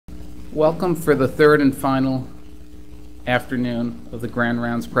Welcome for the third and final afternoon of the Grand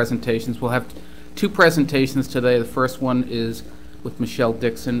Rounds presentations. We'll have two presentations today. The first one is with Michelle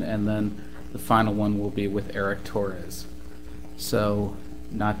Dixon, and then the final one will be with Eric Torres. So,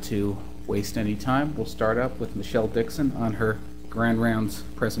 not to waste any time, we'll start up with Michelle Dixon on her Grand Rounds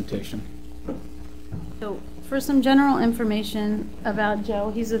presentation. So, for some general information about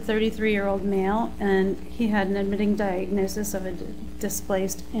Joe, he's a 33-year-old male, and he had an admitting diagnosis of a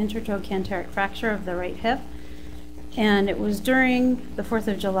displaced intertrochanteric fracture of the right hip. And it was during the 4th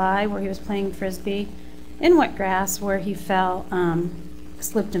of July where he was playing Frisbee in wet grass where he fell,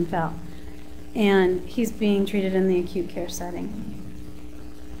 slipped and fell. And he's being treated in the acute care setting.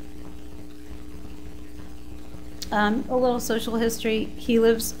 A little social history. He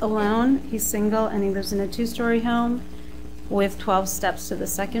lives alone, he's single, and he lives in a 2-story home with 12 steps to the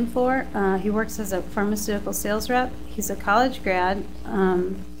second floor. He works as a pharmaceutical sales rep. He's a college grad.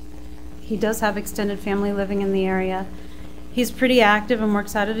 He does have extended family living in the area. He's pretty active and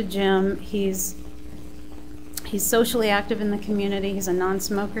works out at a gym. He's socially active in the community. He's a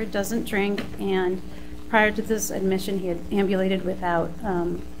non-smoker, doesn't drink, and prior to this admission, he had ambulated without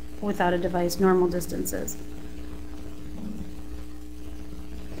a device, normal distances.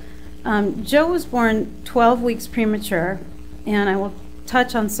 Joe was born 12 weeks premature, and I will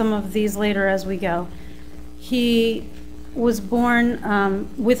touch on some of these later as we go. He was born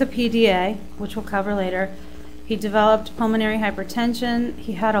with a PDA, which we'll cover later. He developed pulmonary hypertension.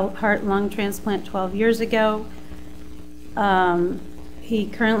 He had a heart-lung transplant 12 years ago. He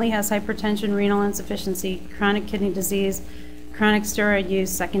currently has hypertension, renal insufficiency, chronic kidney disease, chronic steroid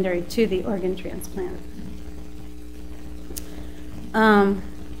use secondary to the organ transplant.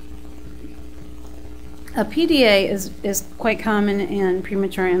 A PDA is quite common in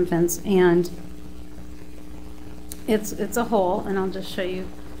premature infants, and it's a hole, and I'll just show you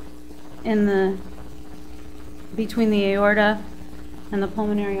in between the aorta and the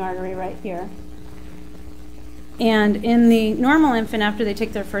pulmonary artery right here. And in the normal infant, after they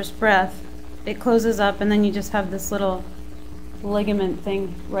take their first breath, it closes up, and then you just have this little ligament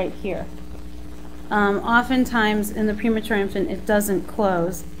thing right here. Oftentimes in the premature infant, it doesn't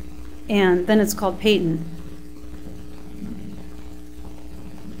close, and then it's called patent.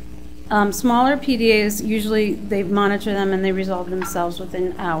 Smaller PDAs, usually they monitor them and they resolve themselves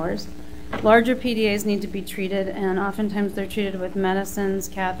within hours. Larger PDAs need to be treated, and oftentimes they're treated with medicines,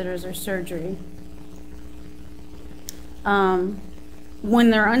 catheters, or surgery. When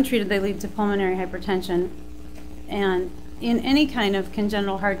they're untreated, they lead to pulmonary hypertension. And in any kind of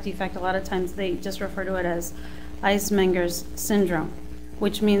congenital heart defect, a lot of times they just refer to it as Eisenmenger's syndrome,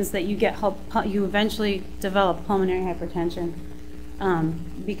 which means that you eventually develop pulmonary hypertension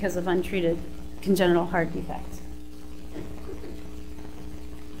because of untreated congenital heart defects.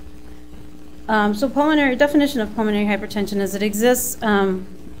 So definition of pulmonary hypertension is it exists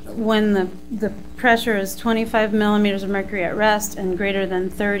when the pressure is 25 millimeters of mercury at rest and greater than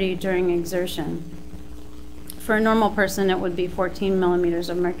 30 during exertion. For a normal person, it would be 14 millimeters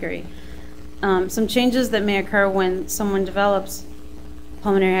of mercury. Some changes that may occur when someone develops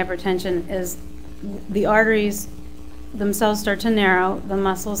pulmonary hypertension is the arteries themselves start to narrow, the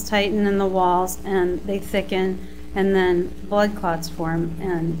muscles tighten in the walls, and they thicken, and then blood clots form,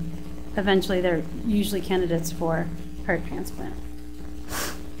 and eventually they're usually candidates for heart transplant.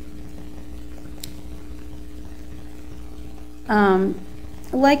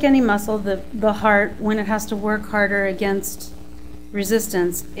 Like any muscle, the heart, when it has to work harder against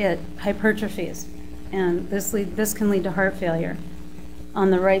resistance, it hypertrophies, and this can lead to heart failure on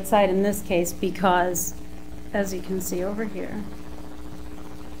the right side in this case, because as you can see over here,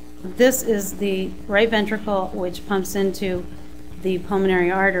 this is the right ventricle which pumps into the pulmonary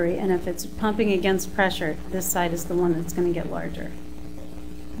artery, and if it's pumping against pressure, this side is the one that's going to get larger.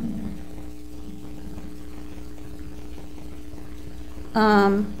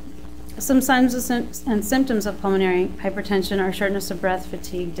 Some signs and symptoms of pulmonary hypertension are shortness of breath,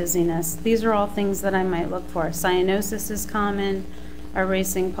 fatigue, dizziness. These are all things that I might look for. Cyanosis is common, a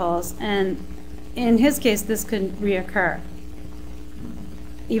racing pulse, and in his case, this could reoccur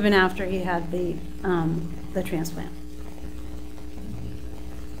even after he had the transplant.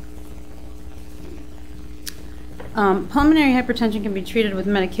 Pulmonary hypertension can be treated with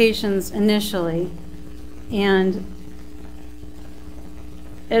medications initially, and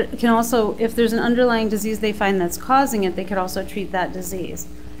it can also, if there's an underlying disease they find that's causing it, they could also treat that disease.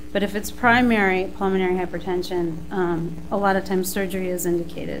 But if it's primary pulmonary hypertension, a lot of times surgery is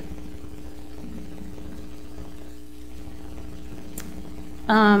indicated.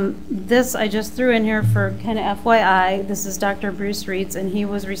 This I just threw in here for kind of FYI. This is Dr. Bruce Reitz, and he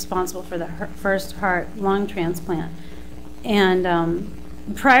was responsible for the first heart-lung transplant. And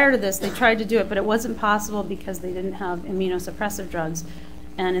prior to this, they tried to do it, but it wasn't possible because they didn't have immunosuppressive drugs.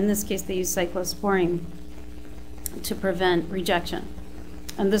 And in this case, they used cyclosporine to prevent rejection.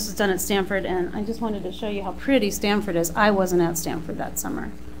 And this was done at Stanford, and I just wanted to show you how pretty Stanford is. I wasn't at Stanford that summer.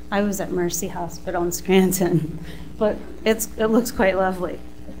 I was at Mercy Hospital in Scranton, but it looks quite lovely.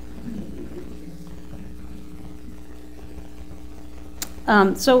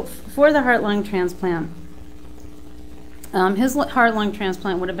 So for the heart-lung transplant, his heart-lung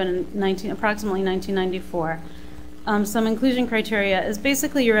transplant would have been in approximately 1994. Some inclusion criteria is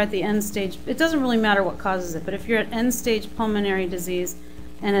basically you're at the end stage. It doesn't really matter what causes it, but if you're at end-stage pulmonary disease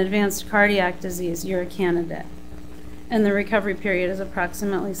and advanced cardiac disease, you're a candidate. And the recovery period is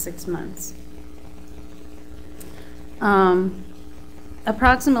approximately 6 months.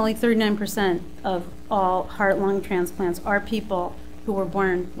 Approximately 39% of all heart-lung transplants are people who were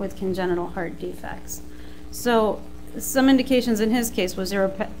born with congenital heart defects. So some indications in his case was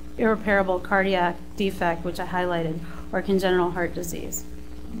irreparable cardiac defect, which I highlighted, or congenital heart disease.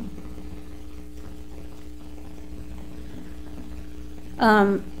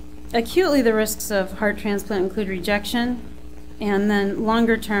 Acutely, the risks of heart transplant include rejection, and then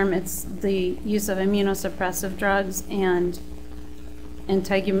longer term, it's the use of immunosuppressive drugs and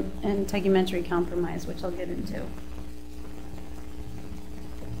integumentary compromise, which I'll get into.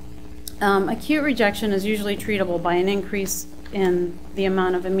 Acute rejection is usually treatable by an increase in the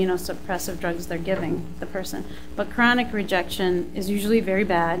amount of immunosuppressive drugs they're giving the person. But chronic rejection is usually very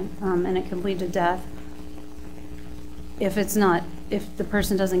bad, and it can lead to death if the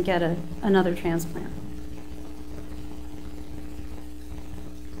person doesn't get another transplant.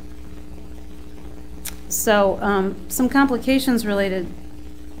 So some complications related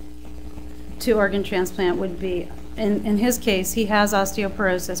to organ transplant would be, in his case, he has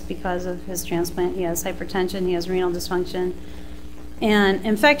osteoporosis because of his transplant. He has hypertension, he has renal dysfunction. And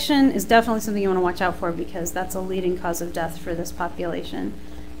infection is definitely something you want to watch out for because that's a leading cause of death for this population.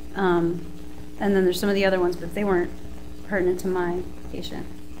 And then there's some of the other ones, but they weren't pertinent to my patient.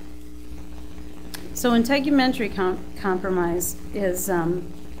 So integumentary compromise is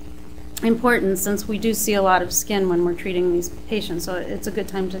important since we do see a lot of skin when we're treating these patients. So it's a good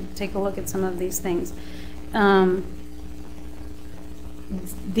time to take a look at some of these things. The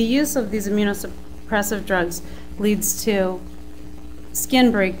use of these immunosuppressive drugs leads to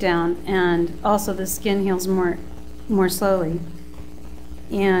skin breakdown, and also the skin heals more slowly.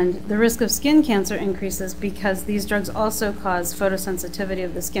 And the risk of skin cancer increases because these drugs also cause photosensitivity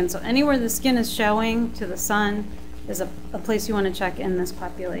of the skin. So anywhere the skin is showing to the sun is a place you want to check in this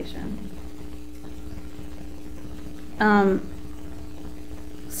population.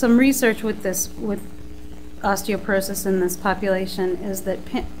 Some research with osteoporosis in this population is that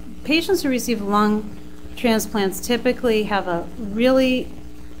patients who receive lung transplants typically have a really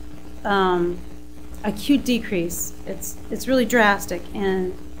acute decrease. It's really drastic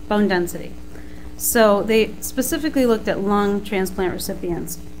in bone density. So they specifically looked at lung transplant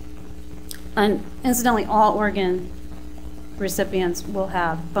recipients. And incidentally, all organ recipients will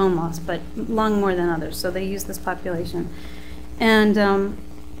have bone loss, but lung more than others. So they use this population. And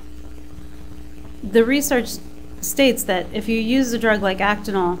the research states that if you use a drug like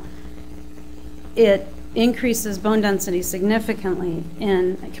Actinol, it increases bone density significantly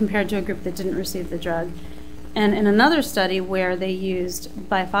compared to a group that didn't receive the drug. And in another study where they used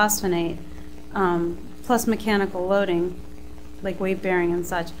biphosphonate plus mechanical loading, like weight bearing and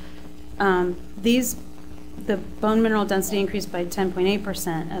such, the bone mineral density increased by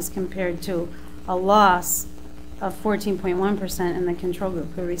 10.8% as compared to a loss of 14.1% in the control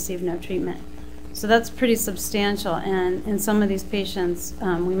group who received no treatment. So that's pretty substantial, and in some of these patients,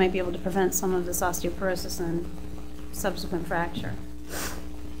 we might be able to prevent some of this osteoporosis and subsequent fracture.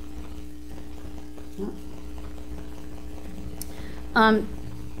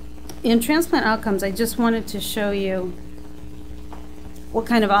 In transplant outcomes, I just wanted to show you what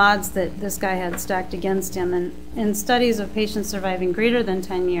kind of odds that this guy had stacked against him. And in studies of patients surviving greater than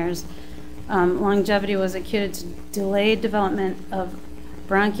 10 years, longevity was attributed to delayed development of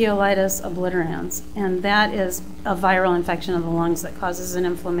bronchiolitis obliterans, and that is a viral infection of the lungs that causes an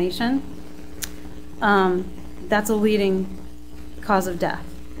inflammation. That's a leading cause of death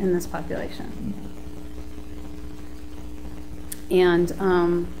in this population. And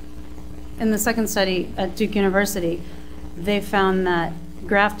in the second study at Duke University, they found that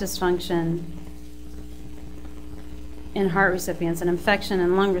graft dysfunction in heart recipients and infection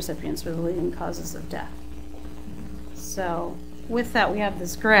in lung recipients were the leading causes of death. So with that, we have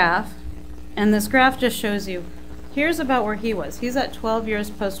this graph, and this graph just shows you, here's about where he was. He's at 12 years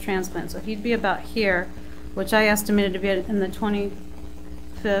post-transplant, so he'd be about here, which I estimated to be in the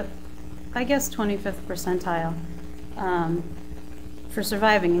 25th, I guess 25th percentile for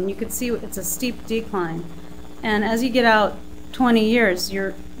surviving. And you could see it's a steep decline. And as you get out 20 years,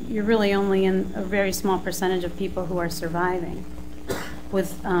 you're really only in a very small percentage of people who are surviving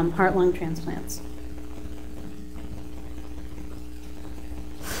with heart-lung transplants.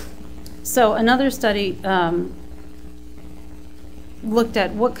 So another study looked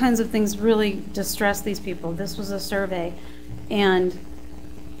at what kinds of things really distress these people. This was a survey, and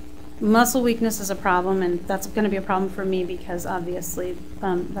muscle weakness is a problem, and that's going to be a problem for me because obviously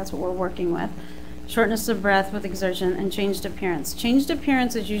that's what we're working with. Shortness of breath with exertion, and changed appearance. Changed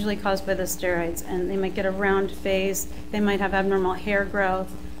appearance is usually caused by the steroids, and they might get a round face, they might have abnormal hair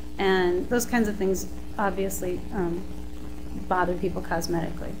growth, and those kinds of things obviously bother people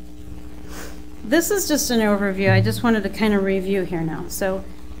cosmetically. This is just an overview. I just wanted to kind of review here now. So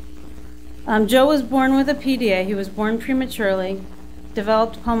Joe was born with a PDA. He was born prematurely,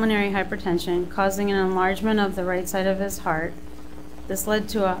 developed pulmonary hypertension, causing an enlargement of the right side of his heart. This led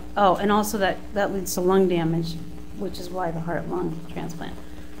to and also that leads to lung damage, which is why the heart-lung transplant.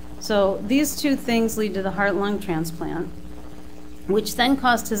 So these two things lead to the heart-lung transplant, which then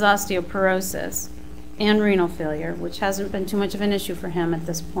caused his osteoporosis and renal failure, which hasn't been too much of an issue for him at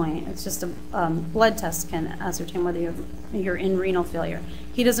this point. It's just a blood test can ascertain whether you're in renal failure.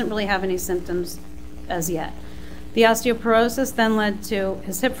 He doesn't really have any symptoms as yet. The osteoporosis then led to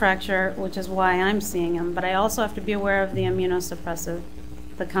his hip fracture, which is why I'm seeing him, but I also have to be aware of the immunosuppressive,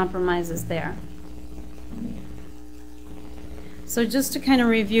 the compromises there. So just to kind of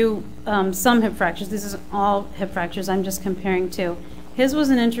review some hip fractures, this is all hip fractures I'm just comparing to. His was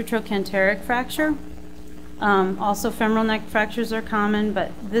an intertrochanteric fracture. Also femoral neck fractures are common,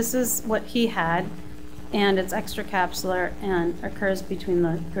 but this is what he had, and it's extracapsular and occurs between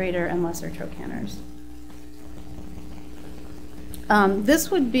the greater and lesser trochanters. This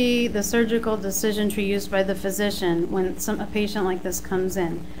would be the surgical decision tree used by the physician when a patient like this comes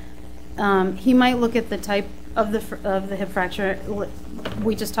in. He might look at the type of the hip fracture.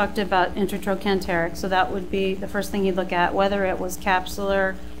 We just talked about intertrochanteric, so that would be the first thing he'd look at, whether it was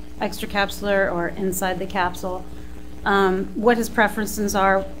capsular, extracapsular, or inside the capsule, what his preferences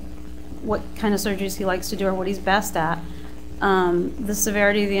are, what kind of surgeries he likes to do or what he's best at, the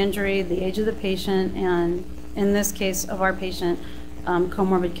severity of the injury, the age of the patient, and in this case of our patient,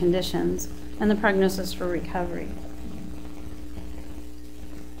 comorbid conditions, and the prognosis for recovery.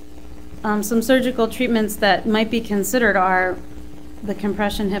 Some surgical treatments that might be considered are the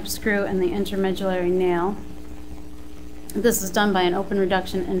compression hip screw and the intermedullary nail. This is done by an open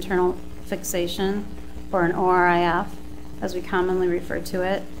reduction internal fixation, or an ORIF, as we commonly refer to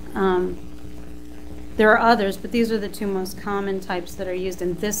it. There are others, but these are the two most common types that are used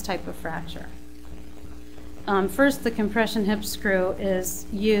in this type of fracture. First, the compression hip screw is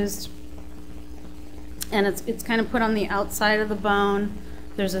used, and it's kind of put on the outside of the bone.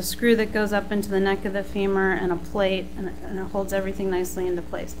 There's a screw that goes up into the neck of the femur and a plate, and it holds everything nicely into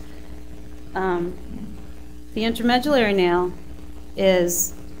place. The intermedullary nail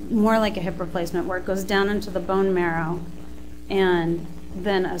is more like a hip replacement, where it goes down into the bone marrow, and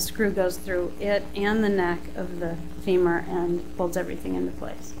then a screw goes through it and the neck of the femur and holds everything into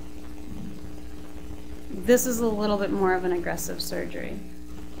place. This is a little bit more of an aggressive surgery.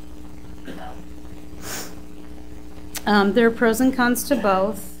 There are pros and cons to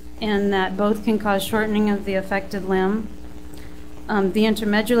both, in that both can cause shortening of the affected limb. The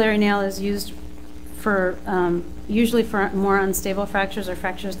intermedullary nail is used for usually for more unstable fractures or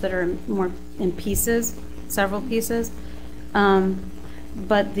fractures that are more in pieces, several pieces.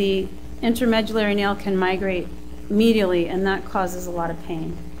 But the intermedullary nail can migrate medially, and that causes a lot of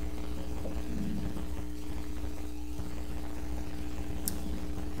pain.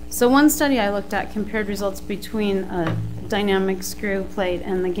 So one study I looked at compared results between a dynamic screw plate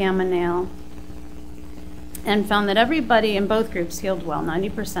and the gamma nail, and found that everybody in both groups healed well,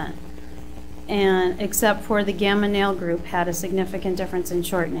 90%, and except for the gamma nail group had a significant difference in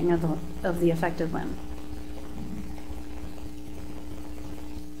shortening of the affected limb.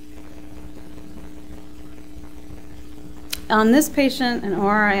 On this patient, an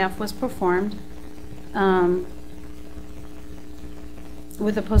ORIF was performed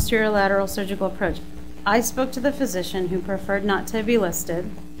with a posterior lateral surgical approach. I spoke to the physician, who preferred not to be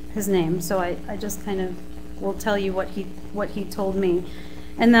listed, his name, so I just kind of will tell you what he told me.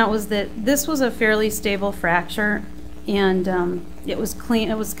 And that was that this was a fairly stable fracture. And it was clean.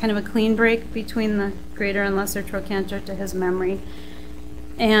 It was kind of a clean break between the greater and lesser trochanter to his memory.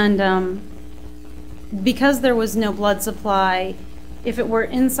 And because there was no blood supply, if it were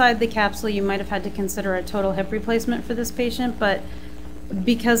inside the capsule, you might have had to consider a total hip replacement for this patient. But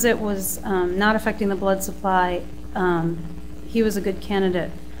because it was not affecting the blood supply, he was a good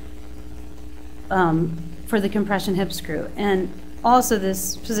candidate for the compression hip screw. And also,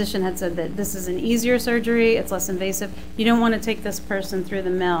 this physician had said that this is an easier surgery, it's less invasive. You don't want to take this person through the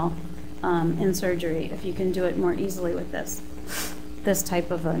mill in surgery if you can do it more easily with this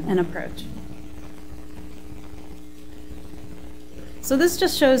type of an approach. So this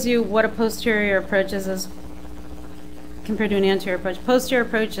just shows you what a posterior approach is as compared to an anterior approach. Posterior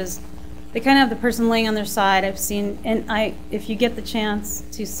approach is, they kind of have the person laying on their side. I've seen, and if you get the chance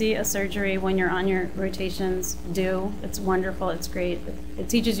to see a surgery when you're on your rotations, do. It's wonderful, it's great. It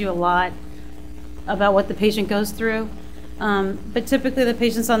teaches you a lot about what the patient goes through. But typically the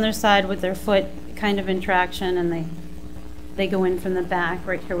patient's on their side with their foot kind of in traction, and they go in from the back,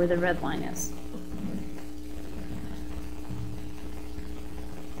 right here where the red line is.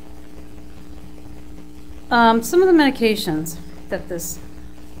 Some of the medications that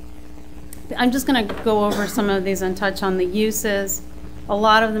I'm just going to go over some of these and touch on the uses. A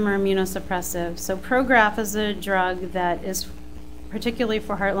lot of them are immunosuppressive. So Prograf is a drug that is particularly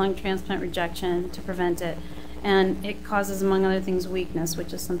for heart-lung transplant rejection to prevent it. And it causes, among other things, weakness,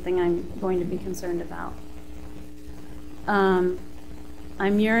 which is something I'm going to be concerned about.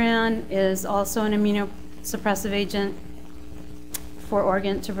 Imuran is also an immunosuppressive agent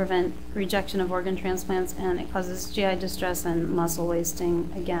to prevent rejection of organ transplants, and it causes GI distress and muscle wasting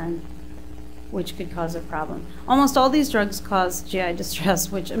again, which could cause a problem. Almost all these drugs cause GI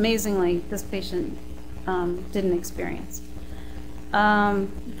distress, which amazingly this patient didn't experience.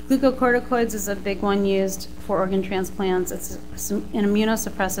 Glucocorticoids is a big one used for organ transplants. It's an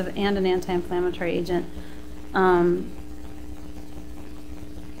immunosuppressive and an anti-inflammatory agent.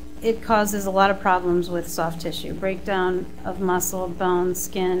 It causes a lot of problems with soft tissue, breakdown of muscle, bone,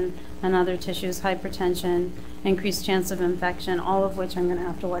 skin, and other tissues, hypertension, increased chance of infection, all of which I'm going to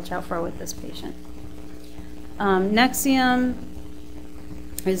have to watch out for with this patient. Nexium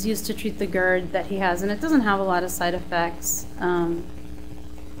is used to treat the GERD that he has, and it doesn't have a lot of side effects,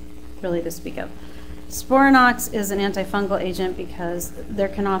 really, to speak of. Sporanox is an antifungal agent because there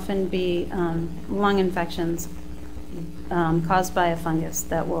can often be lung infections caused by a fungus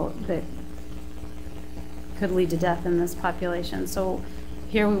that could lead to death in this population. So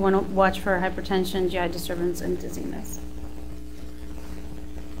here we want to watch for hypertension, GI disturbance, and dizziness.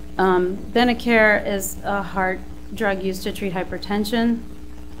 Benecare is a heart drug used to treat hypertension,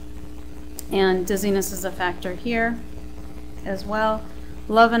 and dizziness is a factor here as well.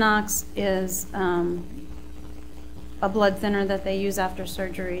 Lovenox is a blood thinner that they use after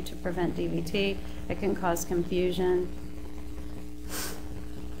surgery to prevent DVT. It can cause confusion.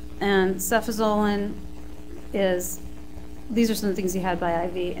 And cefazolin these are some things he had by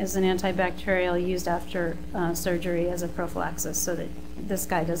IV, is an antibacterial used after surgery as a prophylaxis, so that this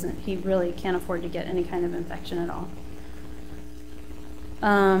guy he really can't afford to get any kind of infection at all.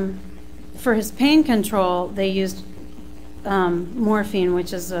 For his pain control, they used morphine,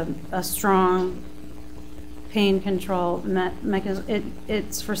 which is a strong pain control mechanism.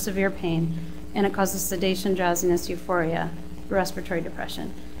 It's for severe pain, and it causes sedation, drowsiness, euphoria, respiratory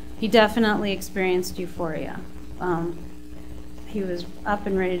depression. He definitely experienced euphoria. He was up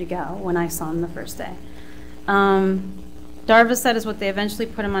and ready to go when I saw him the first day. Darvocet is what they eventually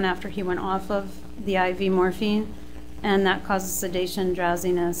put him on after he went off of the IV morphine, and that causes sedation,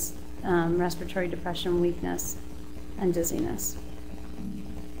 drowsiness, respiratory depression, weakness, and dizziness.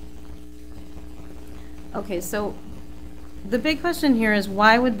 Okay, so the big question here is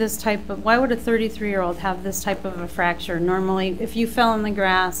why would a 33-year-old have this type of a fracture? Normally, if you fell in the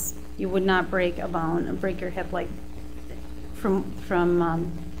grass, you would not break a bone or break your hip like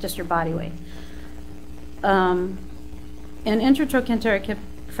from just your body weight. And intratrochanteric hip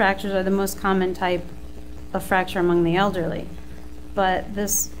fractures are the most common type of fracture among the elderly. But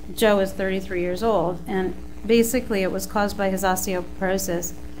this Joe is 33 years old, and basically it was caused by his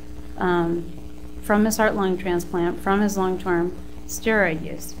osteoporosis from his heart-lung transplant, from his long-term steroid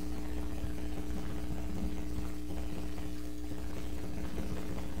use.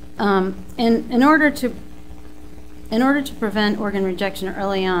 In order to prevent organ rejection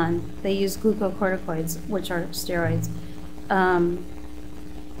early on, they use glucocorticoids, which are steroids,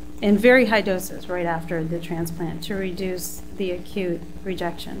 in very high doses right after the transplant to reduce the acute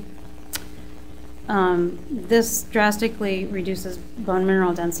rejection. This drastically reduces bone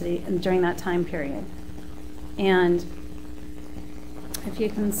mineral density during that time period. And if you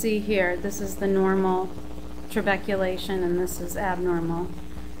can see here, this is the normal trabeculation and this is abnormal.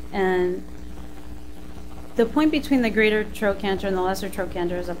 And the point between the greater trochanter and the lesser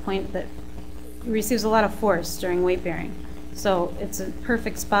trochanter is a point that receives a lot of force during weight bearing. So it's a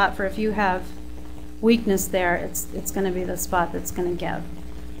perfect spot for if you have weakness there, it's going to be the spot that's going to give.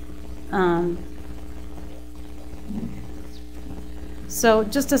 So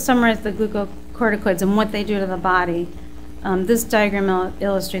just to summarize the glucocorticoids and what they do to the body, this diagram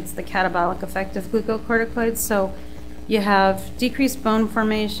illustrates the catabolic effect of glucocorticoids. So you have decreased bone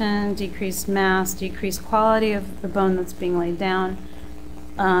formation, decreased mass, decreased quality of the bone that's being laid down.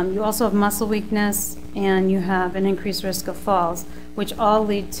 You also have muscle weakness, and you have an increased risk of falls, which all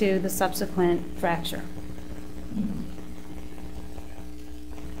lead to the subsequent fracture.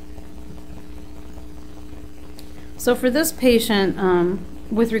 So for this patient,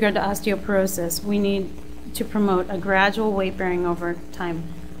 with regard to osteoporosis, we need to promote a gradual weight bearing over time.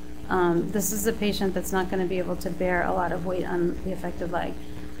 This is a patient that's not going to be able to bear a lot of weight on the affected leg.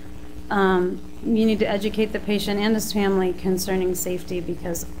 You need to educate the patient and his family concerning safety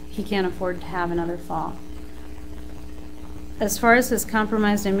because he can't afford to have another fall. As far as his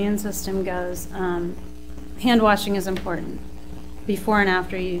compromised immune system goes, hand washing is important before and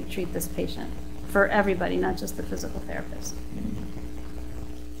after you treat this patient, for everybody, not just the physical therapist.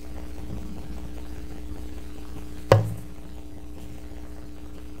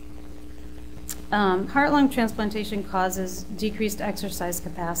 Heart-lung transplantation causes decreased exercise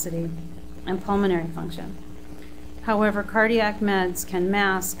capacity and pulmonary function. However, cardiac meds can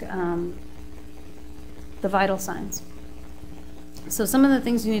mask the vital signs. So some of the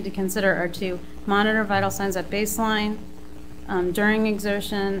things you need to consider are to monitor vital signs at baseline, during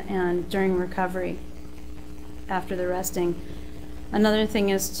exertion, and during recovery after the resting. Another thing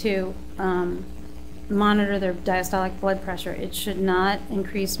is to monitor their diastolic blood pressure. It should not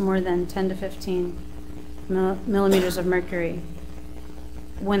increase more than 10 to 15 millimeters of mercury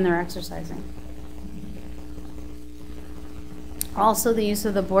when they're exercising. Also, the use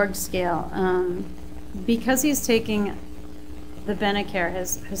of the Borg scale. Because he's taking the Benecare,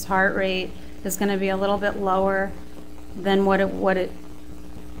 his heart rate is going to be a little bit lower than what it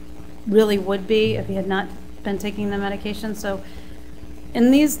really would be if he had not been taking the medication. So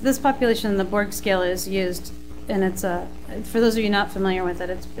in this population, the Borg scale is used, and it's for those of you not familiar with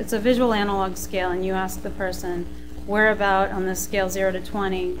it, it's a visual analog scale, and you ask the person, where about on this scale 0 to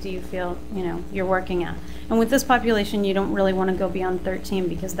 20 do you feel you're working at? And with this population, you don't really want to go beyond 13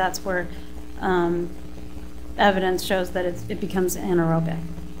 because that's where evidence shows that it becomes anaerobic.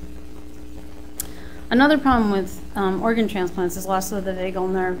 Another problem with organ transplants is loss of the vagal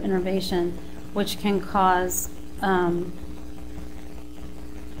nerve innervation, which can cause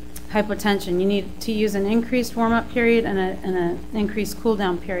hypotension. You need to use an increased warm-up period and an increased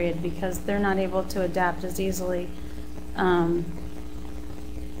cool-down period because they're not able to adapt as easily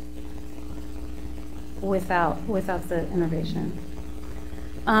without the innervation.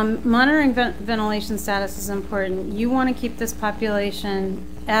 Monitoring ventilation status is important. You want to keep this population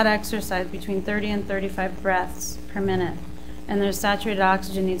at exercise between 30 and 35 breaths per minute, and their saturated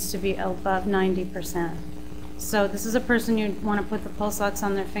oxygen needs to be above 90%. So this is a person you'd want to put the pulse ox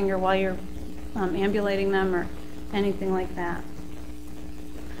on their finger while you're ambulating them or anything like that.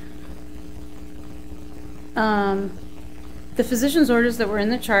 The physician's orders that were in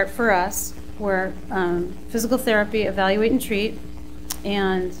the chart for us were physical therapy, evaluate and treat,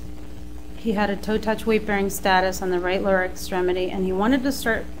 and he had a toe-touch weight-bearing status on the right lower extremity, and he wanted to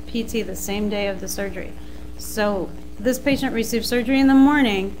start PT the same day of the surgery. So this patient received surgery in the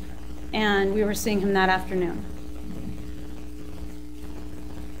morning, and we were seeing him that afternoon.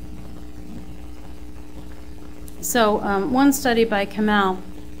 So one study by Kamel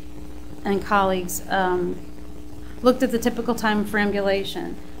and colleagues looked at the typical time for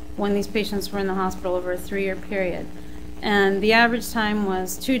ambulation when these patients were in the hospital over a 3-year period. And the average time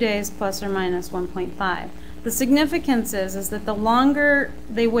was 2 days plus or minus 1.5. The significance is that the longer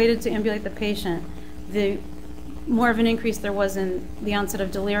they waited to ambulate the patient, the more of an increase there was in the onset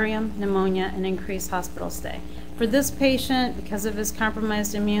of delirium, pneumonia, and increased hospital stay. For this patient, because of his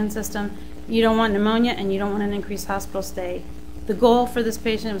compromised immune system, you don't want pneumonia and you don't want an increased hospital stay. The goal for this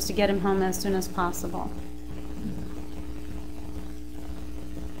patient was to get him home as soon as possible.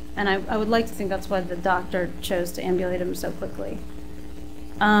 And I would like to think that's why the doctor chose to ambulate him so quickly.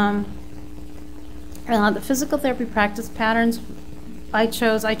 The physical therapy practice patterns, I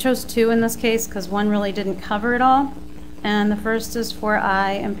chose 2 in this case because one really didn't cover it all. And the first is for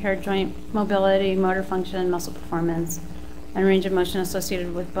eye, impaired joint mobility, motor function, muscle performance, and range of motion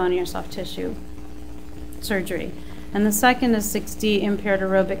associated with bony or soft tissue surgery. And the second is 6D, impaired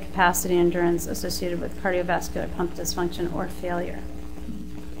aerobic capacity endurance associated with cardiovascular pump dysfunction or failure.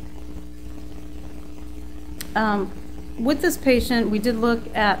 With this patient, we did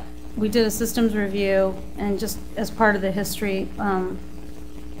a systems review, and just as part of the history,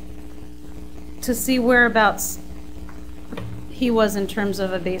 to see whereabouts he was in terms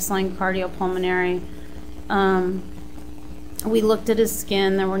of a baseline cardiopulmonary. We looked at his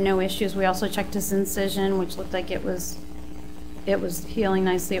skin. There were no issues. We also checked his incision, which looked like it was healing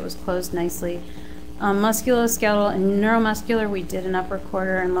nicely. It was closed nicely. Musculoskeletal and neuromuscular, we did an upper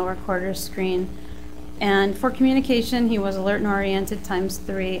quarter and lower quarter screen. And for communication, he was alert and oriented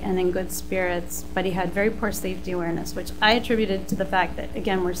 ×3 and in good spirits, but he had very poor safety awareness, which I attributed to the fact that,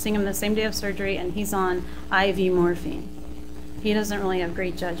 again, we're seeing him the same day of surgery and he's on IV morphine. He doesn't really have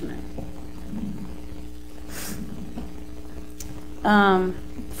great judgment.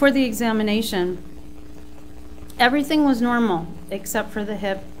 For the examination, everything was normal except for the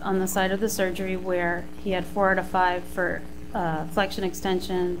hip on the side of the surgery where he had 4 out of 5 for flexion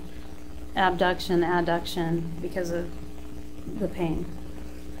extension, abduction, adduction because of the pain.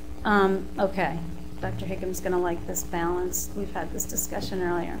 Okay, Dr. Hickham's going to like this balance. We've had this discussion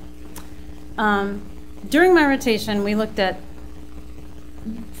earlier. During my rotation, we looked at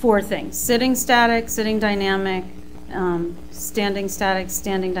 4 things: sitting static, sitting dynamic, standing static,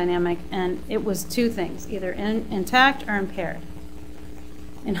 standing dynamic, and it was 2 things, either intact or impaired.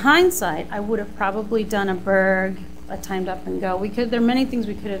 In hindsight, I would have probably done a Berg, a timed up and go. There are many things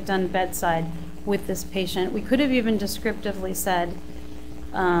we could have done bedside with this patient. We could have even descriptively said,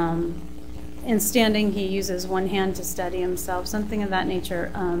 in standing, he uses one hand to steady himself, something of that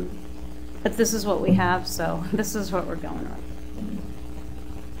nature. But this is what we have, so this is what we're going with.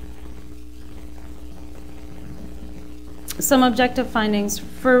 Some objective findings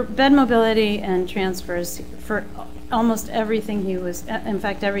for bed mobility and transfers. For almost everything he was, in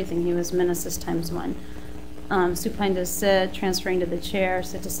fact, everything he was meniscus ×1. Supine to sit, transferring to the chair,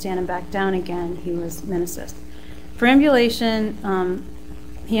 sit to stand and back down again, he was meniscus. For ambulation,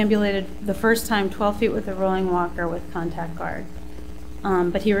 he ambulated the first time 12 feet with a rolling walker with contact guard.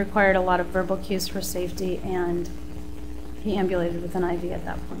 But he required a lot of verbal cues for safety, and he ambulated with an IV at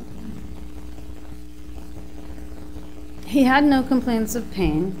that point. He had no complaints of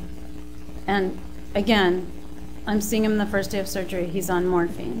pain, and again, I'm seeing him the first day of surgery. He's on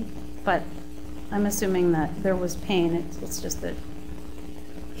morphine, but I'm assuming that there was pain. It's just that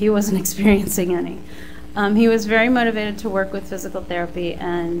he wasn't experiencing any. He was very motivated to work with physical therapy,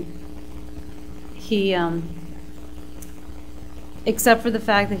 and he, except for the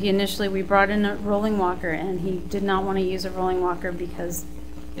fact that we brought in a rolling walker, and he did not want to use a rolling walker because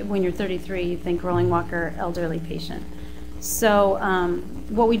when you're 33, you think rolling walker, elderly patient. So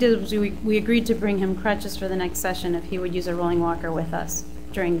what we did was we agreed to bring him crutches for the next session if he would use a rolling walker with us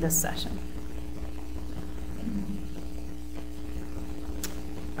during this session.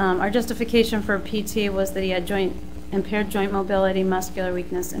 Our justification for PT was that he had impaired joint mobility, muscular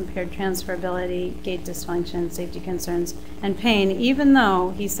weakness, impaired transferability, gait dysfunction, safety concerns, and pain. Even though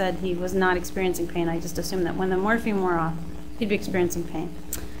he said he was not experiencing pain, I just assumed that when the morphine wore off, he'd be experiencing pain.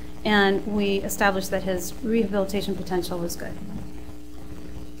 And we established that his rehabilitation potential was good.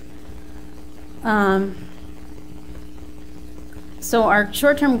 So our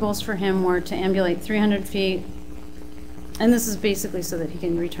short-term goals for him were to ambulate 300 feet, and this is basically so that he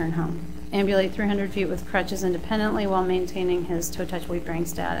can return home. Ambulate 300 feet with crutches independently while maintaining his toe-touch weight-bearing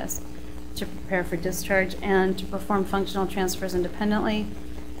status, to prepare for discharge, and to perform functional transfers independently,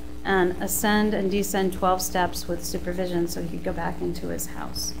 and ascend and descend 12 steps with supervision so he could go back into his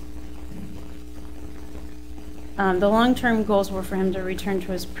house. The long-term goals were for him to return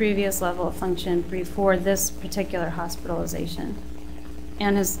to his previous level of function before this particular hospitalization.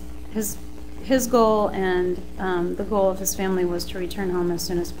 And his goal and the goal of his family was to return home as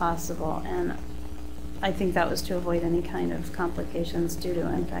soon as possible, and I think that was to avoid any kind of complications due to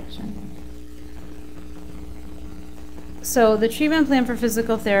infection. So the treatment plan for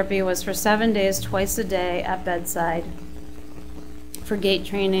physical therapy was for 7 days, twice a day at bedside, for gait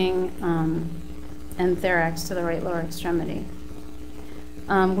training and thorax to the right lower extremity.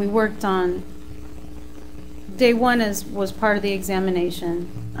 We worked on, day 1 was part of the examination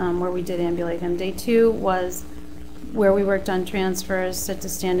where we did ambulate him. Day 2 was where we worked on transfers, sit to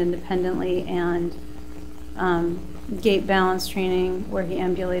stand independently, and gait balance training where he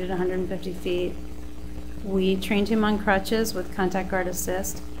ambulated 150 feet. We trained him on crutches with contact guard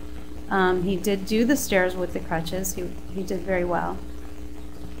assist. He did do the stairs with the crutches. He did very well.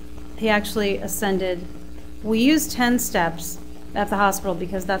 He actually ascended. We used 10 steps at the hospital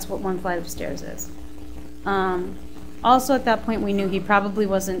because that's what one flight of stairs is. Also, at that point, we knew he probably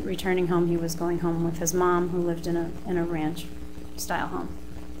wasn't returning home. He was going home with his mom, who lived in a ranch-style home.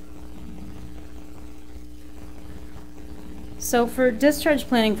 So for discharge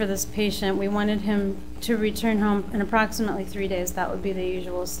planning for this patient, we wanted him to return home in approximately 3 days. That would be the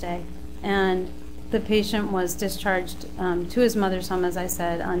usual stay. And the patient was discharged to his mother's home, as I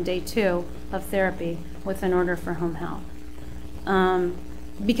said, on day 2 of therapy with an order for home health.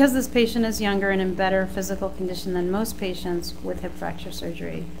 Because this patient is younger and in better physical condition than most patients with hip fracture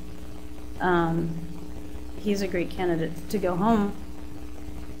surgery, he's a great candidate to go home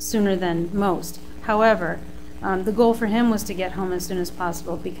sooner than most. However, the goal for him was to get home as soon as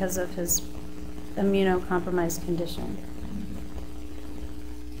possible because of his immunocompromised condition.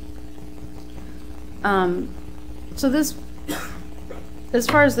 So this, as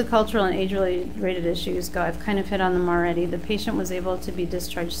far as the cultural and age-related issues go, I've kind of hit on them already. The patient was able to be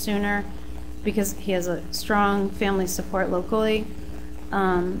discharged sooner because he has a strong family support locally.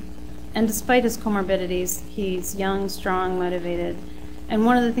 And despite his comorbidities, he's young, strong, motivated. And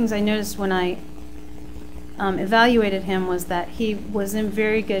one of the things I noticed when I evaluated him was that he was in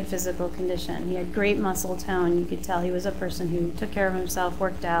very good physical condition. He had great muscle tone. You could tell he was a person who took care of himself,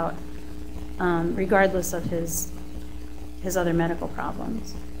 worked out, regardless of his other medical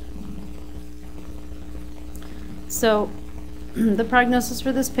problems. So the prognosis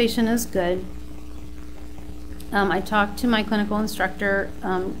for this patient is good. I talked to my clinical instructor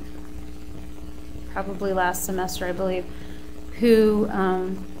probably last semester, I believe, who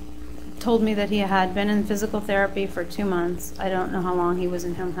told me that he had been in physical therapy for 2 months. I don't know how long he was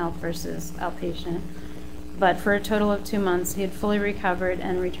in home health versus outpatient, but for a total of 2 months, he had fully recovered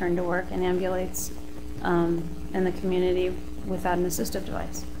and returned to work and ambulates in the community without an assistive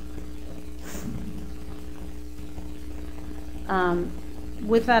device.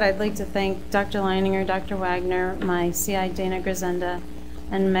 With that, I'd like to thank Dr. Leininger, Dr. Wagner, my CI Dana Grisenda,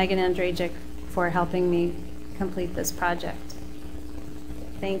 and Megan Andrajic for helping me complete this project.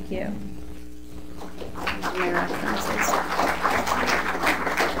 Thank you. These are my references.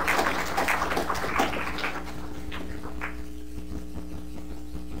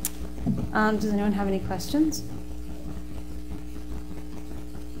 Does anyone have any questions?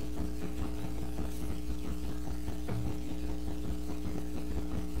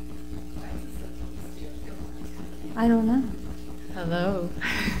 I don't know. Hello.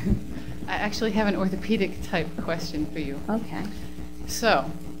 I actually have an orthopedic type question for you. Okay. So,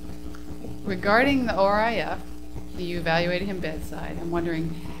 regarding the ORIF, you evaluated him bedside. I'm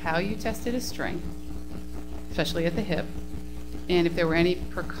wondering how you tested his strength, especially at the hip, and if there were any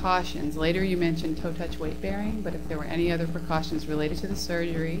precautions. Later you mentioned toe touch weight bearing, but if there were any other precautions related to the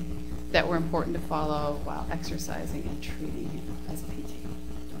surgery that were important to follow while exercising and treating him as a PT.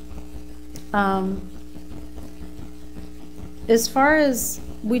 As far as,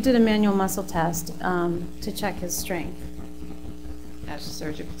 we did a manual muscle test to check his strength. At the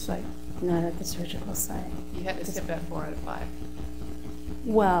surgical site. Not at the surgical site. You had to skip at 4 out of 5.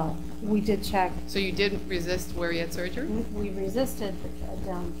 Well, we did check. So you didn't resist where he had surgery? We resisted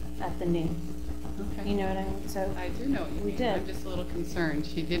down at the knee. Okay. You know what I mean? So I do know what you we mean. did. I'm just a little concerned.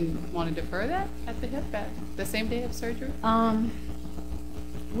 She didn't want to defer that at the hip at the same day of surgery?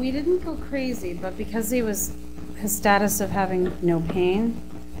 We didn't go crazy, but because his status of having no pain,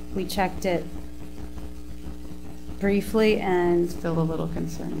 we checked it briefly and Still a little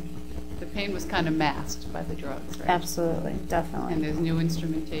concerned. The pain was kind of masked by the drugs, right? absolutely, definitely. And there's new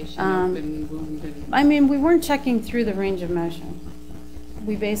instrumentation, open wound. And I mean, we weren't checking through the range of motion.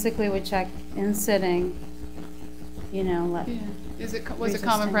 We basically would check in sitting, you know, let. yeah. Was it common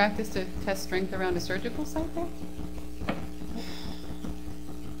resisting. practice to test strength around a surgical site there?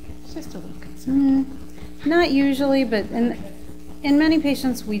 It's just a little concerned. Not usually, but in many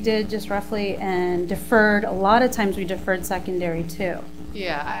patients we did just roughly and deferred. A lot of times we deferred secondary too.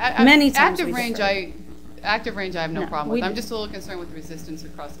 Yeah, Many times active we range. deferred. Active range, I have no No, problem we with. I'm d- just a little concerned with resistance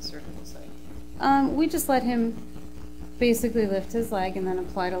across the surgical site. We just let him basically lift his leg and then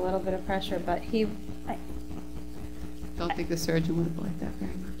applied a little bit of pressure, but Don't think the surgeon would have liked that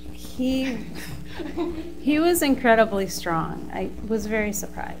very much. he was incredibly strong. I was very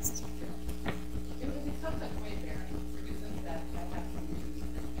surprised. It would be tough that weight bearing. Resist that happens.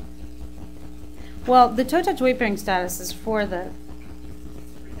 Well, the toe touch weight bearing status is for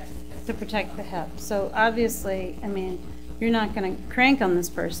to protect the hip. So obviously, I mean, you're not going to crank on this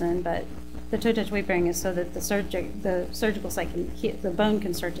person, but the toe touch weight bearing is so that the surgical site can heal, the bone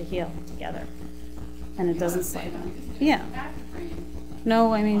can start to heal together, and it doesn't slide on. Yeah.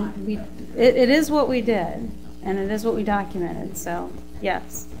 No, I mean, it is what we did, and it is what we documented. So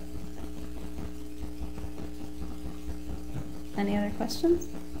yes. Any other questions?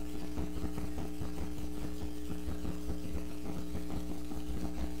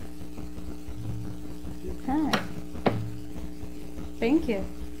 Okay. Thank you.